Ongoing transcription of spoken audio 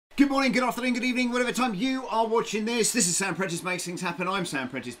Good morning, good afternoon, good evening, whatever time you are watching this. This is Sam Prentice Makes Things Happen. I'm Sam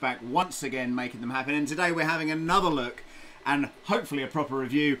Prentice, back once again making them happen. And today we're having another look and hopefully a proper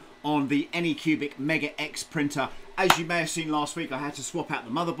review on the Anycubic Mega X printer. As you may have seen last week, I had to swap out the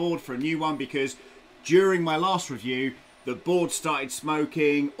motherboard for a new one because during my last review, the board started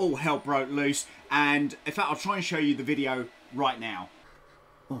smoking, all hell broke loose. And in fact, I'll try and show you the video right now.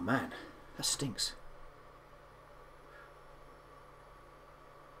 Oh man, that stinks.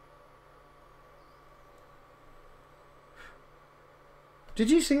 Did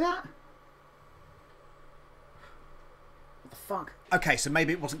you see that? What the fuck? Okay, so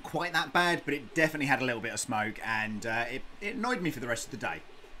maybe it wasn't quite that bad, but it definitely had a little bit of smoke, and it annoyed me for the rest of the day.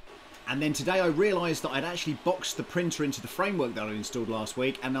 And then today I realised that I'd actually boxed the printer into the framework that I installed last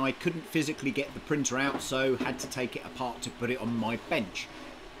week, and I couldn't physically get the printer out, so had to take it apart to put it on my bench.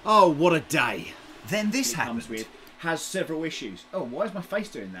 Oh, what a day. Then this happens with, has several issues. Oh, why is my face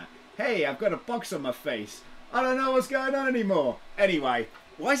doing that? Hey, I've got a box on my face. I don't know what's going on anymore. Anyway,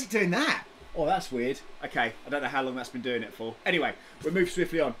 why is it doing that? Oh, that's weird. Okay, I don't know how long that's been doing it for. Anyway, we'll move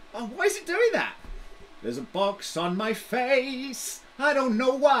swiftly on. Oh, why is it doing that? There's a box on my face. I don't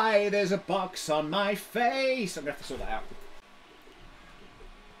know why there's a box on my face. I'm going to have to sort that out.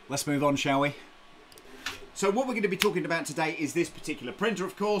 Let's move on, shall we? So what we're going to be talking about today is this particular printer,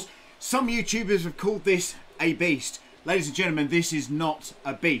 of course. Some YouTubers have called this a beast. Ladies and gentlemen, this is not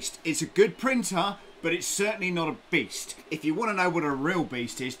a beast. It's a good printer, but it's certainly not a beast. If you want to know what a real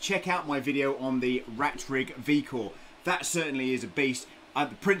beast is, check out my video on the Ratrig V-Core. That certainly is a beast. The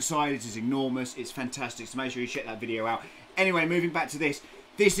print size is enormous. It's fantastic, so make sure you check that video out. Anyway, moving back to this.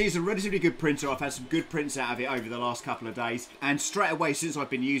 This is a relatively good printer. I've had some good prints out of it over the last couple of days, and straight away since I've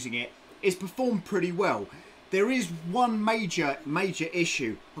been using it, it's performed pretty well. There is one major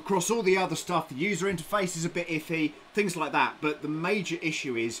issue. Across all the other stuff, the user interface is a bit iffy, things like that. But the major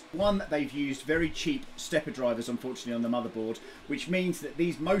issue is, one, that they've used very cheap stepper drivers, unfortunately, on the motherboard, which means that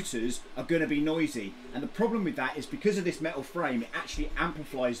these motors are going to be noisy. And the problem with that is because of this metal frame, it actually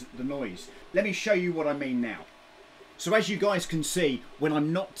amplifies the noise. Let me show you what I mean now. So as you guys can see, when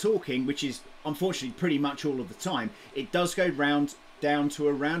I'm not talking, which is unfortunately pretty much all of the time, it does go down to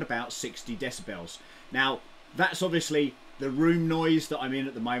around about 60 decibels. Now, that's obviously the room noise that I'm in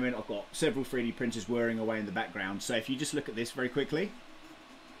at the moment. I've got several 3D printers whirring away in the background. So if you just look at this very quickly.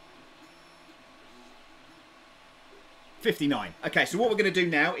 59. Okay, so what we're going to do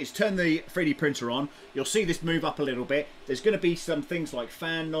now is turn the 3D printer on. You'll see this move up a little bit. There's going to be some things like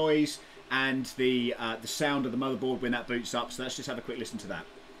fan noise and the sound of the motherboard when that boots up. So let's just have a quick listen to that.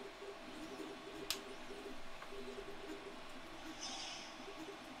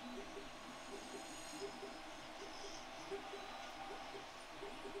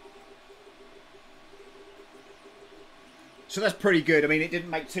 So that's pretty good. I mean, it didn't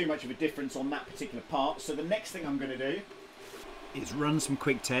make too much of a difference on that particular part. So the next thing I'm going to do is run some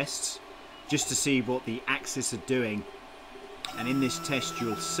quick tests just to see what the axis are doing. And in this test,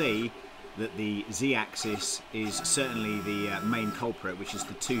 you'll see that the Z-axis is certainly the main culprit, which is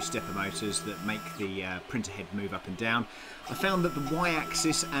the two stepper motors that make the printer head move up and down. I found that the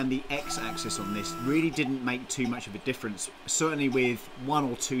Y-axis and the X-axis on this really didn't make too much of a difference, certainly with 1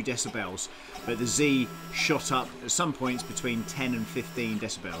 or 2 decibels, but the Z shot up at some points between 10 and 15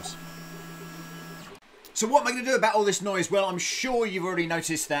 decibels. So what am I going to do about all this noise? Well, I'm sure you've already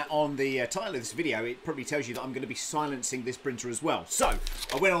noticed that on the title of this video, it probably tells you that I'm going to be silencing this printer as well. So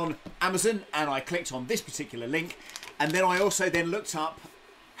I went on Amazon and I clicked on this particular link, and then I also looked up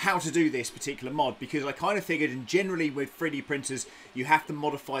how to do this particular mod, because I kind of figured, and generally with 3D printers you have to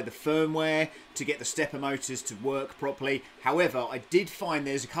modify the firmware to get the stepper motors to work properly. However, I did find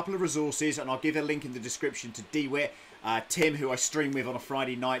there's a couple of resources, and I'll give a link in the description to DWIT, Tim, who I stream with on a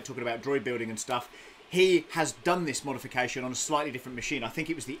Friday night talking about droid building and stuff. He has done this modification on a slightly different machine. I think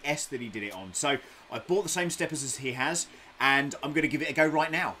it was the S that he did it on. So I bought the same steppers as he has, and I'm going to give it a go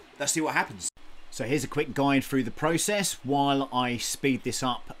right now. Let's see what happens. So here's a quick guide through the process while I speed this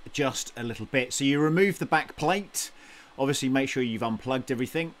up just a little bit. So you remove the back plate. Obviously make sure you've unplugged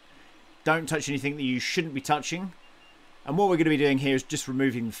everything. Don't touch anything that you shouldn't be touching. And what we're going to be doing here is just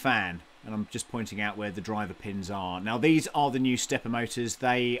removing the fan. And I'm just pointing out where the driver pins are. Now these are the new stepper motors.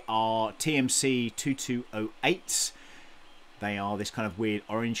 They are TMC2208. They are this kind of weird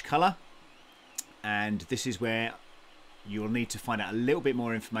orange colour. And this is where you'll need to find out a little bit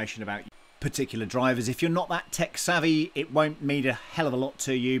more information about particular drivers. If you're not that tech savvy, it won't mean a hell of a lot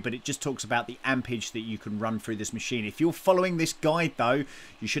to you, but it just talks about the ampage that you can run through this machine. If you're following this guide though,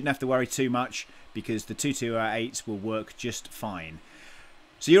 you shouldn't have to worry too much, because the 2208s will work just fine.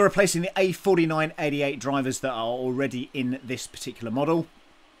 So you're replacing the A4988 drivers that are already in this particular model.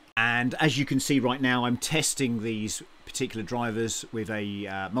 And as you can see right now, I'm testing these particular drivers with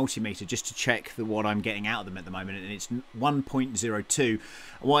a multimeter just to check what I'm getting out of them at the moment, and it's 1.02.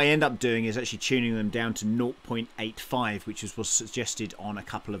 What I end up doing is actually tuning them down to 0.85, which was suggested on a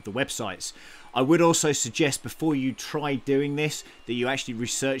couple of the websites. I would also suggest, before you try doing this, that you actually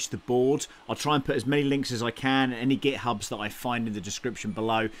research the board. I'll try and put as many links as I can, any GitHubs that I find in the description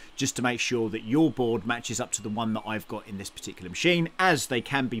below, just to make sure that your board matches up to the one that I've got in this particular machine, as they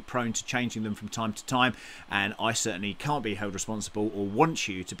can be prone to changing them from time to time, and I certainly can't be held responsible or want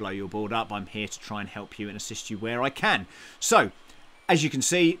you to blow your board up. I'm here to try and help you and assist you where I can. So, as you can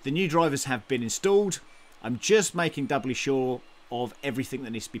see, the new drivers have been installed. I'm just making doubly sure of everything that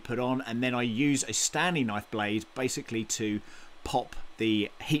needs to be put on, and then I use a Stanley knife blade basically to pop the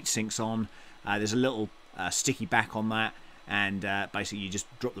heat sinks on. There's a little sticky back on that, and basically you just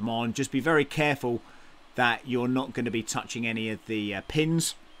drop them on. Just be very careful that you're not going to be touching any of the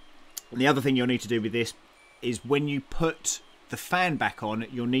pins. And the other thing you'll need to do with this is, when you put the fan back on,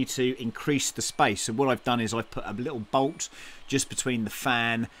 you'll need to increase the space. So what I've done is I've put a little bolt just between the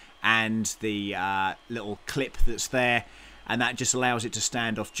fan and the little clip that's there, and that just allows it to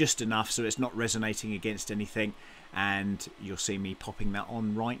stand off just enough so it's not resonating against anything. And you'll see me popping that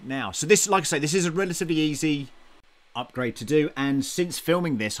on right now. So this, like I say, this is a relatively easy upgrade to do, and since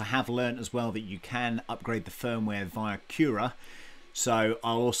filming this I have learned as well that you can upgrade the firmware via Cura. So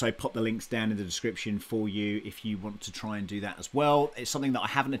I'll also pop the links down in the description for you if you want to try and do that as well. It's something that I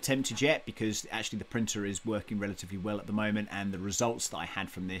haven't attempted yet, because actually the printer is working relatively well at the moment, and the results that I had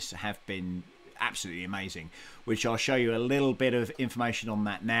from this have been absolutely amazing, which I'll show you a little bit of information on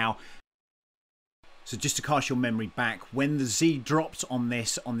that now. So just to cast your memory back, when the Z dropped on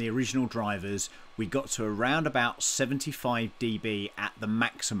this on the original drivers, we got to around about 75 dB at the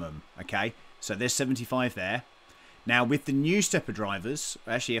maximum. Okay, so there's 75 there. Now with the new stepper drivers,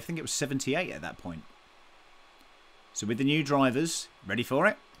 actually I think it was 78 at that point. So with the new drivers, ready for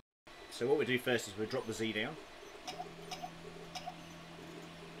it? So what we do first is we drop the Z down.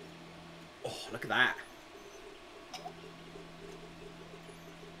 Oh, look at that.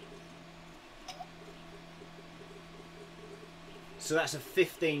 So that's a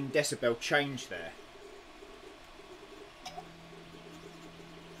 15 decibel change there.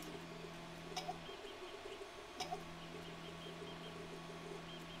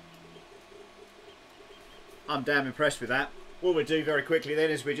 I'm damn impressed with that. What we'll do very quickly then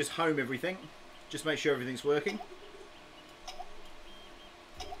is we just home everything. Just make sure everything's working.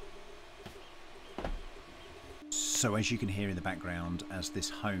 So as you can hear in the background, as this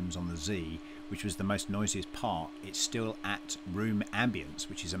homes on the Z, which was the most noisiest part, it's still at room ambience,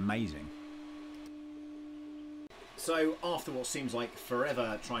 which is amazing. So after what seems like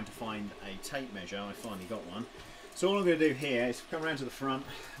forever trying to find a tape measure, I finally got one. So all I'm going to do here is come around to the front.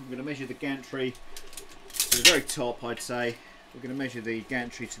 I'm going to measure the gantry to the very top, I'd say. We're going to measure the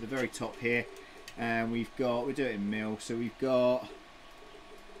gantry to the very top here, and we'll do it in mil, so we've got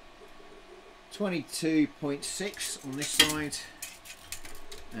 22.6 on this side,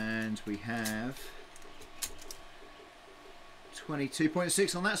 and we have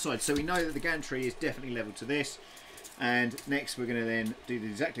 22.6 on that side, so we know that the gantry is definitely level to this. And next we're going to then do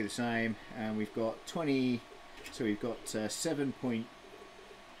exactly the same, and we've got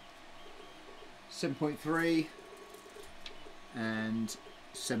 7.3 and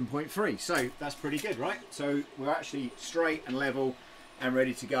 7.3, so that's pretty good, right? So we're actually straight and level and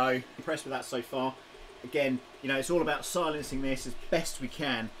ready to go. Impressed with that so far. Again, you know, it's all about silencing this as best we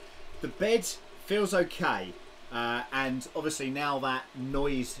can. The bed feels okay, and obviously now that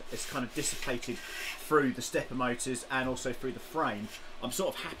noise is kind of dissipated through the stepper motors and also through the frame, I'm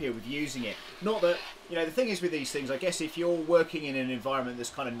sort of happier with using it. Not that, you know, the thing is with these things, I guess if you're working in an environment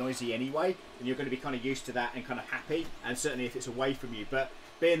that's kind of noisy anyway, then you're going to be kind of used to that and kind of happy, and certainly if it's away from you. But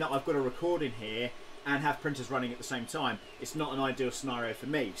being that I've got a record in here and have printers running at the same time, it's not an ideal scenario for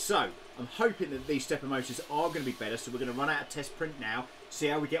me. So I'm hoping that these stepper motors are going to be better, so we're going to run out a test print now, see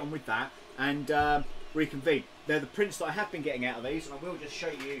how we get on with that, and reconvene. They're the prints that I have been getting out of these, and I will just show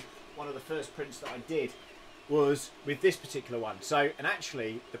you one of the first prints that I did was with this particular one. So, and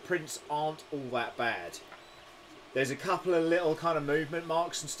actually the prints aren't all that bad. There's a couple of little kind of movement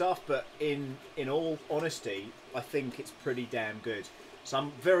marks and stuff, but in all honesty, I think it's pretty damn good. So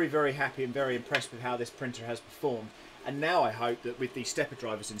I'm very, very happy and very impressed with how this printer has performed. And now I hope that with these stepper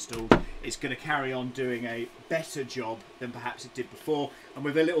drivers installed, it's going to carry on doing a better job than perhaps it did before, and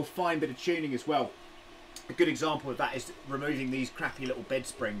with a little fine bit of tuning as well. A good example of that is removing these crappy little bed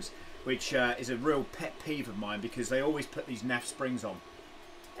springs, which is a real pet peeve of mine, because they always put these naff springs on.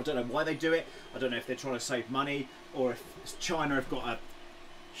 I don't know why they do it. I don't know if they're trying to save money, or if China have got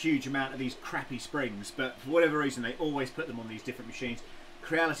huge amount of these crappy springs, but for whatever reason they always put them on these different machines.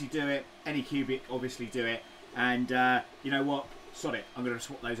 Creality do it, Anycubic obviously do it, and you know what, sod it, I'm going to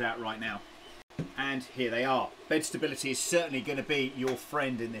swap those out right now. And here they are. Bed stability is certainly going to be your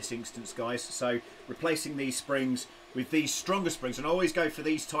friend in this instance, guys. So replacing these springs with these stronger springs, and I always go for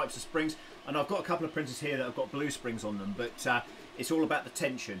these types of springs, and I've got a couple of printers here that have got blue springs on them, but it's all about the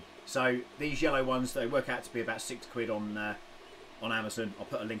tension. So these yellow ones, they work out to be about £6 on Amazon. I'll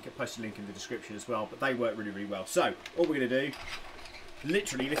post a link in the description as well, but they work really, really well. So all we're going to do,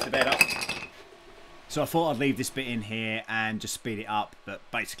 literally lift the bed up. So I thought I'd leave this bit in here and just speed it up, but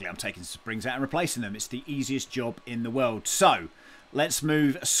basically I'm taking some springs out and replacing them. It's the easiest job in the world. So let's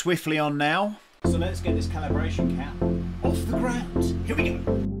move swiftly on now. So let's get this calibration cap off the ground. Here we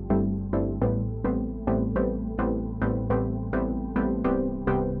go.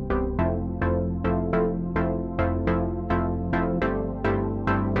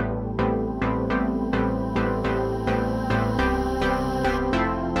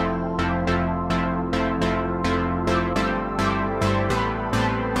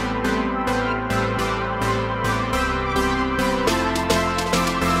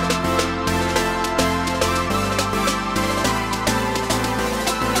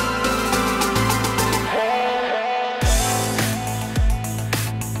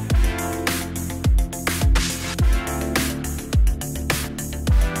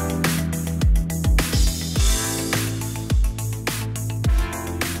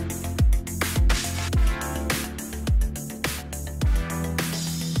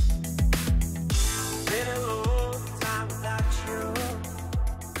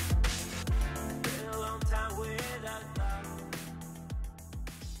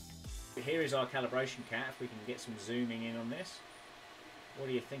 Here is our calibration cap, if we can get some zooming in on this. What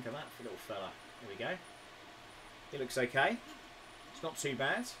do you think of that little fella? There we go. It looks okay. It's not too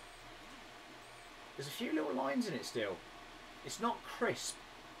bad. There's a few little lines in it still. It's not crisp,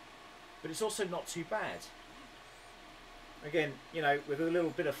 but it's also not too bad. Again, you know, with a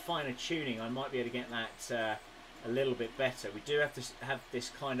little bit of finer tuning, I might be able to get that a little bit better. We do have to have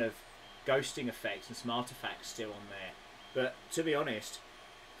this kind of ghosting effect and some artifacts still on there. But to be honest,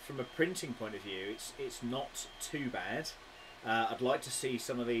 from a printing point of view, it's not too bad. I'd like to see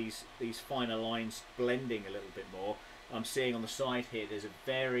some of these finer lines blending a little bit more. I'm seeing on the side here there's a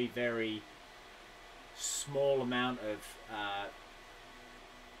very, very small amount of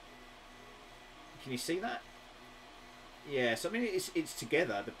can you see that? Yes, I mean it's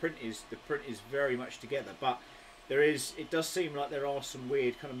together. The print is very much together, but it does seem like there are some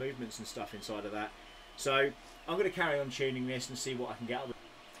weird kind of movements and stuff inside of that. So I'm going to carry on tuning this and see what I can get out of it.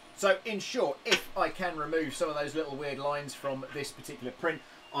 So in short, if I can remove some of those little weird lines from this particular print,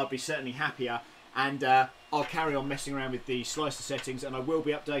 I'd be certainly happier. And I'll carry on messing around with the slicer settings, and I will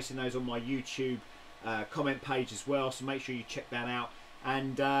be updating those on my YouTube comment page as well, so make sure you check that out.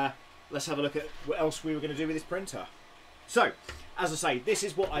 And let's have a look at what else we were going to do with this printer. So, as I say, this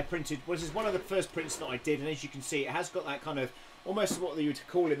is what I printed. Well, this is one of the first prints that I did, and as you can see, it has got that kind of, almost what you would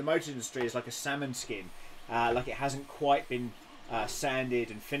call in the motor industry is like a salmon skin. Like it hasn't quite been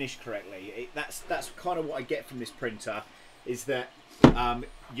sanded and finished correctly. That's kind of what I get from this printer, is that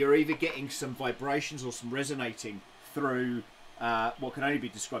you're either getting some vibrations or some resonating through what can only be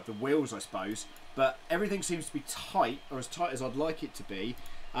described the wheels, I suppose, but everything seems to be tight, or as tight as I'd like it to be,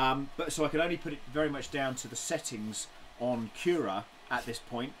 but so I can only put it very much down to the settings on Cura at this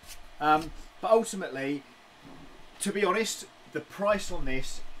point. But ultimately, to be honest, the price on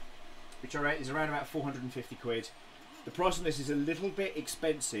this, which is around about 450 quid, the price on this is a little bit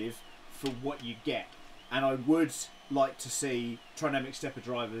expensive for what you get, and I would like to see Trinamic stepper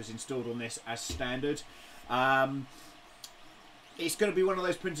drivers installed on this as standard. It's going to be one of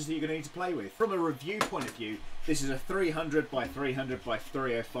those printers that you're going to need to play with. From a review point of view, this is a 300 by 300 by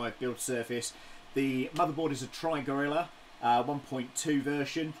 305 build surface. The motherboard is a Tri-Gorilla 1.2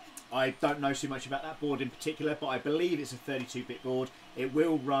 version. I don't know too much about that board in particular, but I believe it's a 32-bit board. It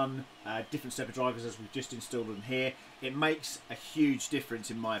will run different stepper drivers as we've just installed them here. It makes a huge difference,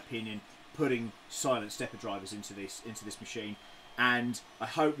 in my opinion, putting silent stepper drivers into this machine. And I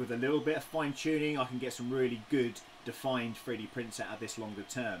hope with a little bit of fine tuning I can get some really good defined 3D prints out of this longer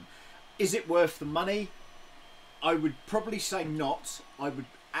term. Is it worth the money? I would probably say not. I would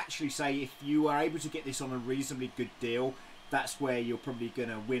actually say if you are able to get this on a reasonably good deal, that's where you're probably going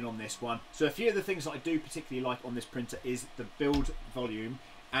to win on this one. So a few of the things that I do particularly like on this printer is the build volume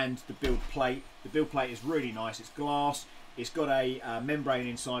and the build plate. The build plate is really nice. It's glass. It's got a membrane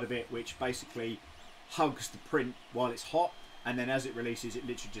inside of it which basically hugs the print while it's hot, and then as it releases it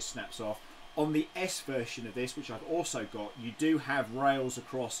literally just snaps off. On the S version of this, which I've also got, you do have rails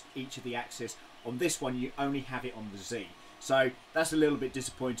across each of the axes. On this one, you only have it on the Z. So that's a little bit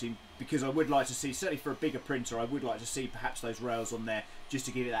disappointing, because I would like to see, certainly for a bigger printer, I would like to see perhaps those rails on there just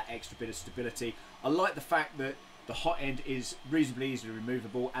to give it that extra bit of stability. I like the fact that the hot end is reasonably easily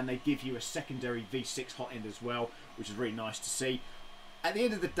removable, and they give you a secondary V6 hot end as well, which is really nice to see. At the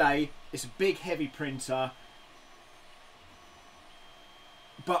end of the day, it's a big heavy printer,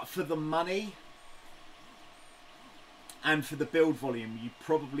 but for the money and for the build volume, you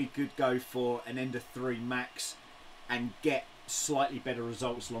probably could go for an Ender 3 Max and get slightly better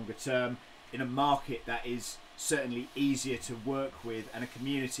results longer term in a market that is certainly easier to work with, and a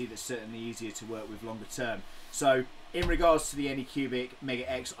community that's certainly easier to work with longer term. So in regards to the Anycubic Mega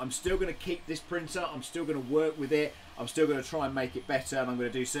X, I'm still going to keep this printer, I'm still going to work with it, I'm still going to try and make it better, and I'm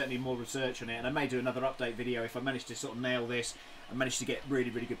going to do certainly more research on it, and I may do another update video if I manage to sort of nail this and manage to get really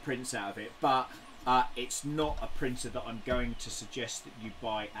good prints out of it. But it's not a printer that I'm going to suggest that you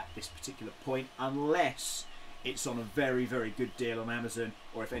buy at this particular point, unless it's on a very good deal on Amazon,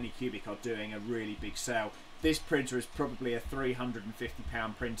 or if Anycubic are doing a really big sale. This printer is probably a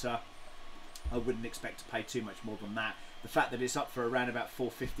 £350 printer. I wouldn't expect to pay too much more than that. The fact that it's up for around about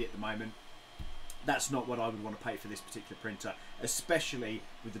 £450 at the moment, that's not what I would want to pay for this particular printer, especially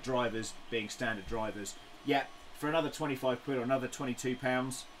with the drivers being standard drivers. Yeah, for another 25 quid or another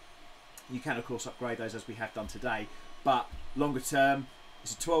 £22, you can of course upgrade those as we have done today, but longer term,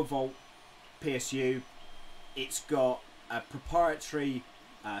 it's a 12 volt PSU. It's got a proprietary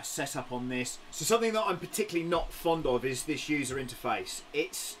setup on this. So something that I'm particularly not fond of is this user interface.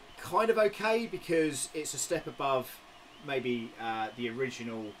 It's kind of okay because it's a step above maybe the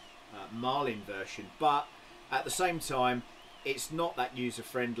original Marlin version, but at the same time it's not that user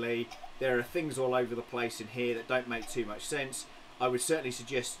friendly. There are things all over the place in here that don't make too much sense. I would certainly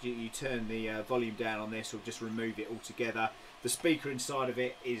suggest you turn the volume down on this, or just remove it altogether. The speaker inside of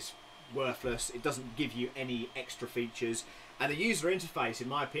it is worthless. It doesn't give you any extra features, and the user interface, in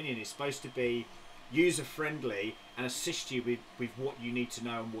my opinion, is supposed to be user friendly and assist you with what you need to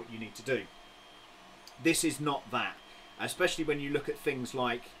know and what you need to do. This is not that, especially when you look at things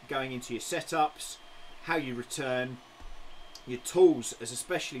like going into your setups, how you return, your tools, as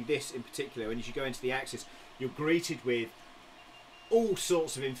especially this in particular. When you go into the axis, you're greeted with all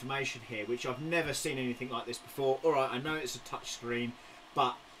sorts of information here, which I've never seen anything like this before. Alright, I know it's a touch screen,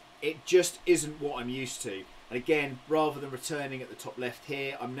 but it just isn't what I'm used to. And again, rather than returning at the top left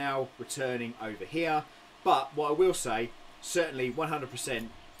here, I'm now returning over here. But what I will say, certainly 100%,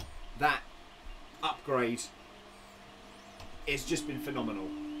 that upgrade has just been phenomenal.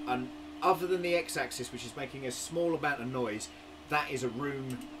 And other than the X-axis, which is making a small amount of noise, that is a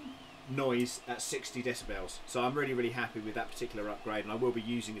room noise at 60 decibels. So I'm really happy with that particular upgrade, and I will be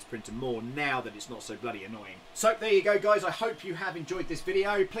using this printer more now that it's not so bloody annoying. So there you go, guys. I hope you have enjoyed this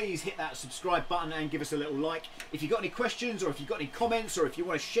video. Please hit that subscribe button and give us a little like. If you've got any questions, or if you've got any comments, or if you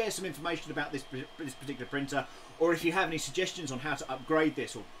want to share some information about this particular printer, or if you have any suggestions on how to upgrade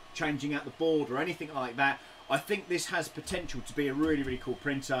this, or changing out the board, or anything like that, I think this has potential to be a really cool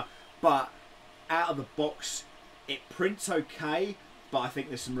printer. But out of the box, it prints okay, but I think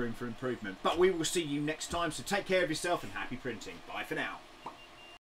there's some room for improvement. But we will see you next time, so take care of yourself and happy printing. Bye for now.